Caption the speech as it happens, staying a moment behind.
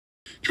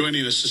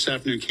Joining us this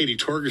afternoon, Katie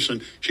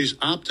Torgerson. She's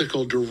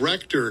Optical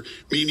Director,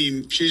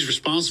 meaning she's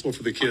responsible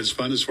for the Kids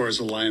Fund as far as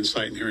the Lion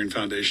Sight and Hearing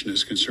Foundation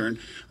is concerned.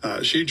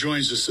 She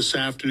joins us this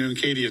afternoon.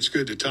 Katie, it's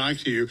good to talk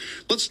to you.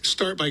 Let's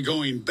start by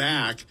going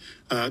back.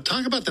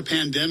 Talk about the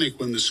pandemic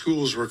when the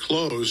schools were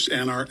closed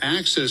and our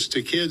access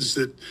to kids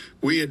that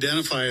we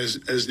identify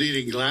as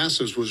needing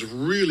glasses was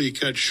really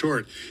cut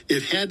short.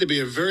 It had to be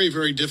a very,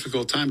 very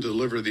difficult time to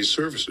deliver these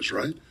services,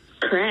 right?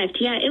 Correct.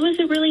 Yeah, it was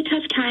a really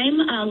tough time.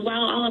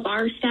 While all of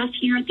our staff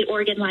here at the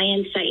Oregon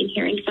Lion Sight and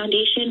Hearing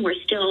Foundation were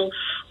still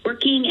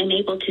working and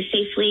able to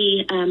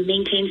safely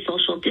maintain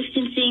social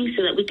distancing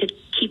so that we could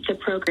keep the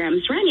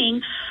programs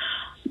running,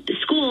 the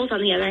schools,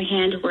 on the other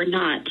hand, were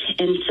not.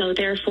 And so,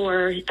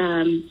 therefore,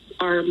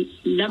 our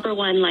number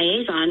one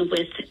liaison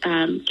with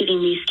getting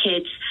these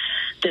kids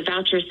the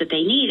vouchers that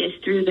they need is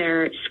through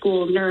their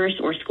school nurse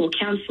or school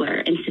counselor.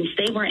 And since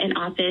they weren't in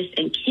office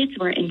and kids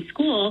were in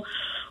school,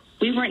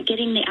 we weren't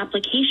getting the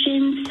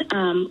applications.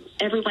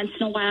 Every once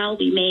in a while,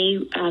 we may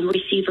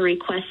receive a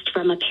request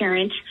from a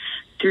parent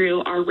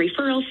through our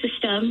referral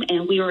system,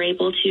 and we were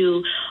able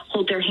to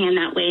hold their hand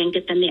that way and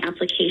get them the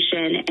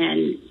application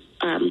and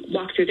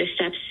walk through the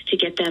steps to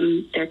get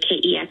them their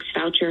KEX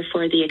voucher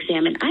for the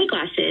exam and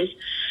eyeglasses.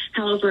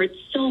 However, it's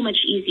so much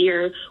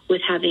easier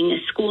with having a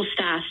school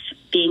staff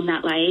being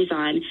that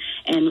liaison.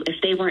 And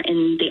if they weren't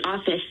in the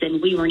office,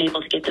 then we weren't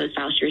able to get those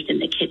vouchers in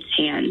the kids'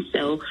 hands.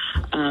 So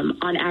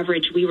on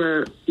average, we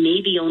were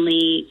maybe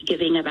only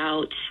giving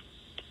about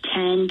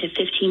 10 to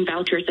 15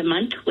 vouchers a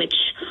month, which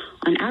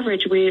on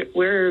average,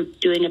 we're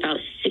doing about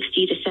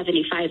 60 to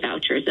 75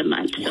 vouchers a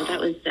month. Wow. So that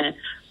was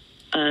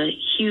a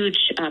huge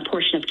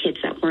portion of kids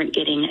that weren't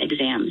getting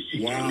exams.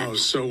 Wow.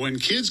 So when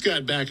kids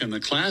got back in the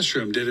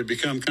classroom, did it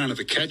become kind of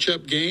a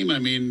catch-up game? I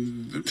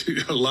mean,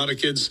 a lot of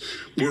kids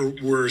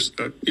were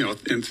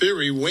in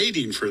theory,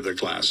 waiting for the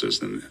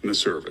classes and the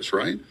service,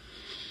 right?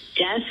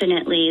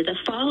 Definitely. The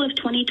fall of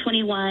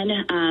 2021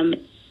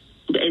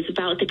 is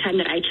about the time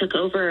that I took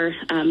over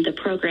the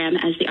program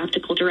as the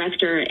optical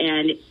director,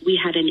 and we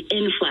had an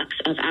influx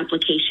of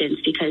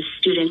applications because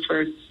students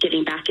were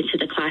getting back into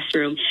the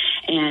classroom,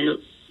 and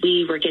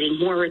we were getting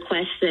more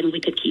requests than we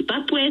could keep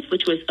up with,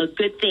 which was a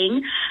good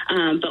thing.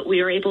 But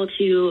we were able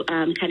to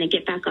kind of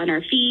get back on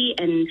our feet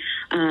and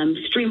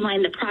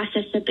streamline the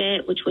process a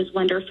bit, which was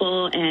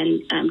wonderful.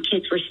 And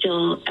kids were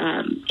still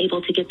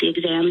able to get the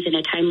exams in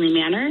a timely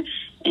manner.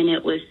 And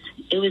it was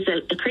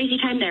a crazy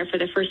time there for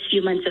the first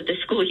few months of the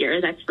school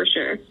year, that's for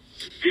sure.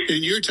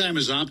 In your time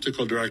as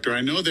optical director,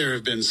 I know there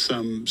have been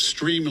some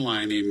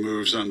streamlining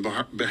moves on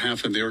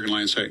behalf of the Oregon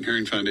Lion Sight and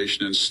Hearing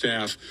Foundation and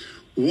staff.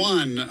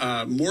 One,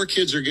 more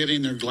kids are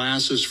getting their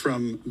glasses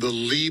from the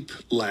LEAP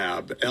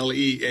Lab,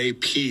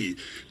 L-E-A-P.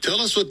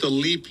 Tell us what the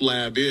LEAP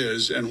Lab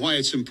is and why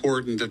it's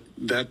important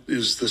that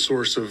is the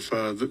source of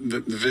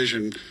the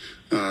vision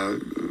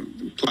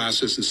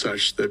classes and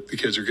such that the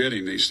kids are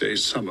getting these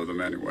days, some of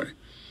them anyway.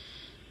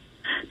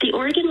 The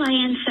Oregon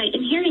Lion Sight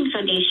and Hearing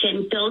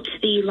Foundation built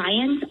the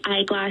Lions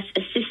Eyeglass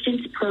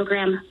Assistance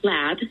Program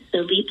Lab, the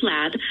LEAP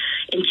Lab,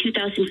 in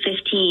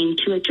 2015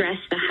 to address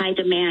the high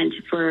demand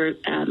for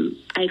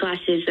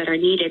eyeglasses that are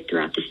needed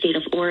throughout the state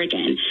of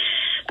Oregon.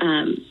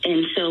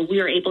 And so we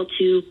were able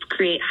to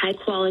create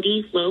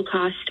high-quality,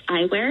 low-cost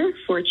eyewear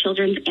for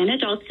children and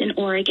adults in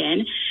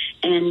Oregon.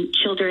 And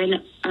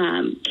children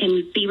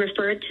can be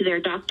referred to their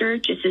doctor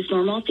just as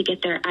normal to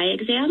get their eye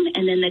exam,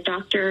 and then the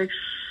doctor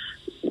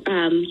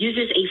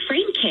uses a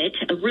frame kit,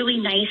 a really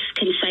nice,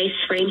 concise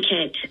frame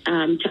kit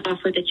to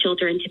offer the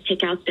children to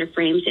pick out their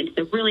frames. It's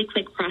a really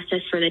quick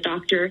process for the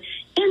doctor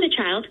and the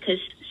child because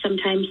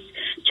sometimes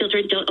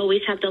children don't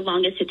always have the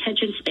longest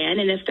attention span,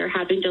 and if they're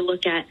having to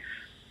look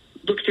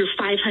through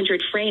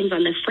 500 frames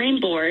on the frame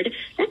board,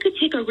 that could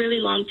take a really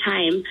long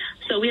time.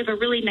 So we have a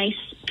really nice,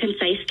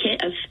 concise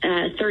kit of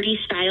 30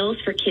 styles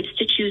for kids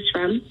to choose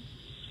from.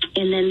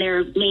 And then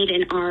they're made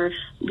in our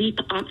LEAP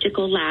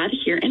Optical Lab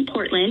here in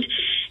Portland.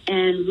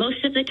 And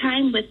most of the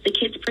time with the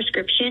kids'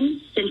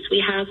 prescription, since we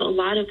have a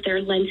lot of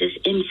their lenses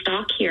in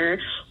stock here,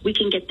 we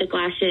can get the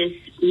glasses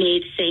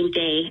made same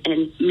day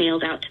and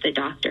mailed out to the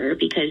doctor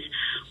because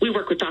we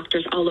work with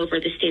doctors all over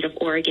the state of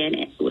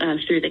Oregon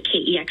through the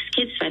KEX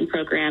Kids Fund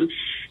program.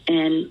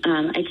 And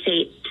I'd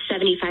say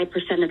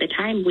 75% of the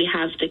time we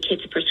have the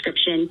kids'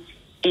 prescription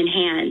in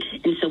hand.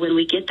 And so when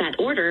we get that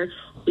order,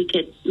 we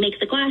could make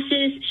the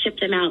glasses, ship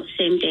them out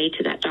same day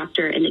to that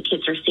doctor, and the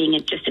kids are seeing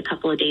it just a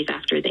couple of days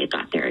after they've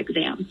got their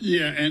exam.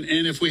 Yeah,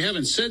 and if we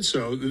haven't said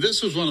so,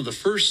 this was one of the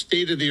first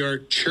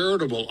state-of-the-art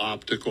charitable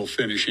optical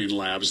finishing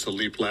labs, the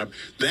LEAP Lab.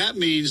 That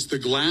means the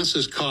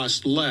glasses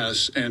cost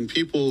less, and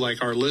people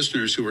like our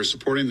listeners who are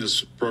supporting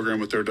this program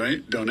with their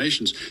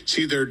donations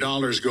see their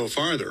dollars go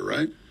farther,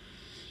 right?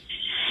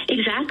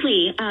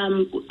 Exactly.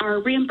 Our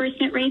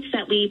reimbursement rates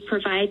that we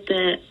provide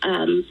the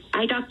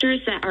eye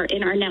doctors that are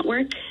in our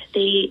network,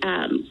 they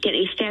get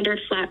a standard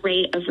flat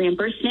rate of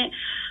reimbursement.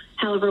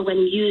 However,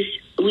 when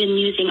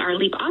using our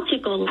LEAP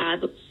Optical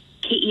Lab,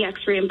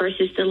 KEX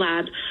reimburses the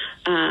lab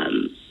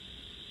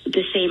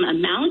the same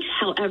amount.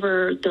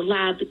 However, the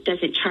lab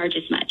doesn't charge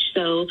as much.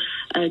 So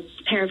a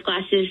pair of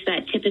glasses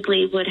that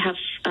typically would have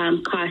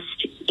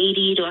cost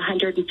 $80 to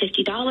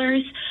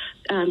 $150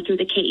 through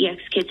the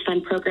KEX Kids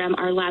Fund program,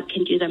 our lab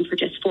can do them for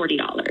just $40.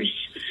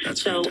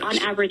 That's so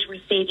fantastic. On average,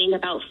 we're saving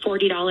about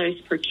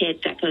 $40 per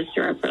kid that goes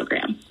through our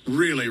program.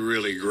 Really,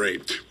 really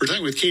great. We're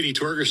talking with Katie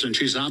Torgerson.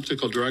 She's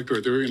Optical Director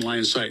at the Oregon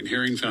Lion Sight and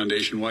Hearing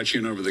Foundation,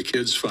 watching over the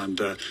Kids Fund,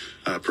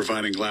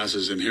 providing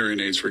glasses and hearing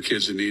aids for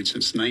kids in need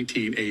since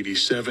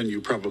 1987.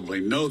 You probably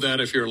know that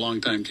if you're a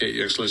longtime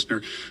KEX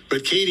listener.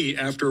 But Katie,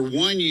 after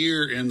 1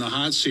 year in the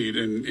hot seat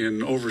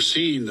in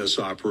overseeing this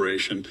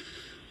operation,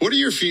 what are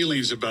your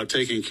feelings about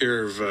taking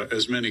care of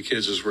as many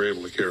kids as we're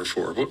able to care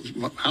for?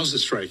 How's it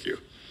strike you?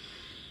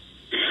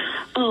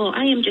 Oh,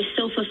 I am just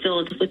so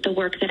fulfilled with the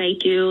work that I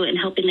do and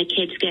helping the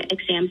kids get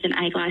exams and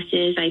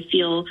eyeglasses. I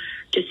feel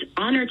just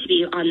honored to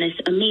be on this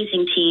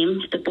amazing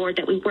team, the board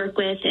that we work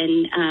with,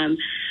 and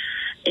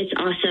it's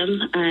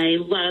awesome. I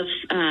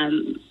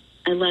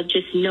love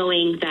just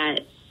knowing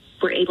that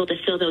we're able to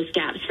fill those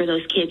gaps for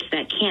those kids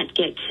that can't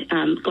get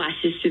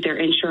glasses through their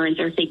insurance,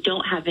 or if they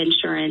don't have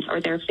insurance,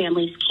 or their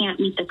families can't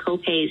meet the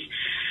copays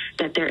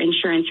that their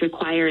insurance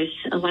requires.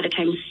 A lot of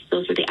times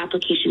those are the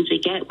applications we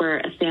get where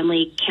a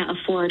family can't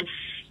afford.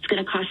 It's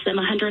going to cost them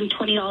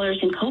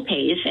 $120 in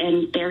copays,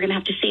 and they're going to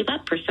have to save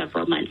up for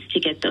several months to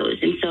get those.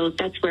 And so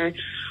that's where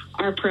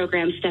our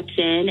program steps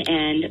in,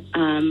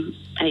 and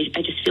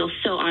I just feel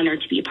so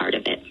honored to be a part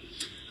of it.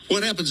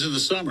 What happens in the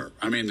summer?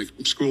 I mean, the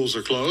schools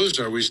are closed.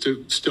 Are we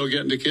still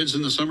getting to kids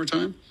in the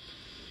summertime?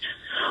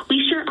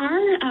 We sure are.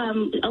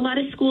 A lot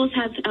of schools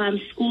have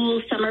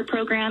school summer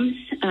programs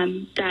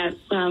that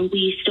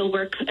we still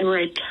work,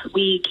 or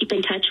we keep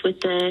in touch with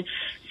the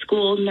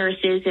school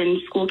nurses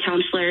and school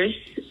counselors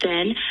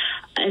then,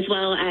 as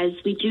well as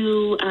we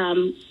do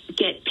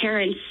get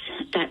parents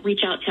that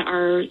reach out to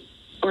our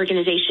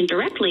organization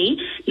directly,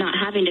 not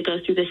having to go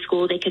through the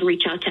school. They can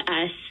reach out to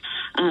us.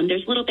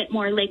 There's a little bit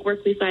more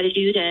legwork we've got to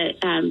do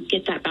to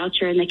get that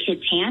voucher in the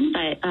kid's hand,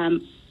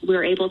 but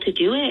we're able to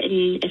do it.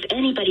 And if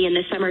anybody in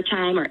the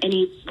summertime or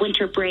any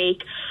winter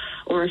break,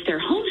 or if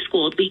they're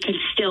homeschooled, we can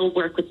still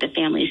work with the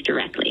families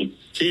directly.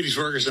 Katie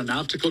Torgerson,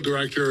 Optical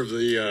Director of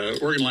the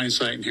Oregon Lion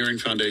Sight and Hearing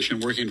Foundation,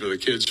 working for the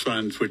Kids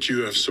Fund, which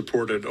you have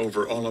supported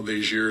over all of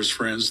these years,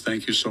 friends.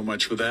 Thank you so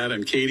much for that.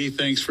 And Katie,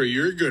 thanks for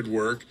your good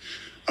work.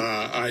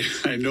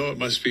 I know it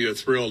must be a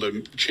thrill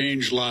to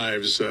change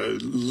lives,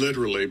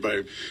 literally,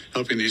 by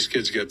helping these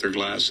kids get their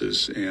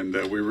glasses. And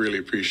we really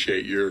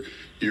appreciate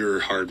your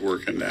hard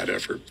work in that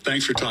effort.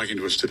 Thanks for talking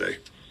to us today.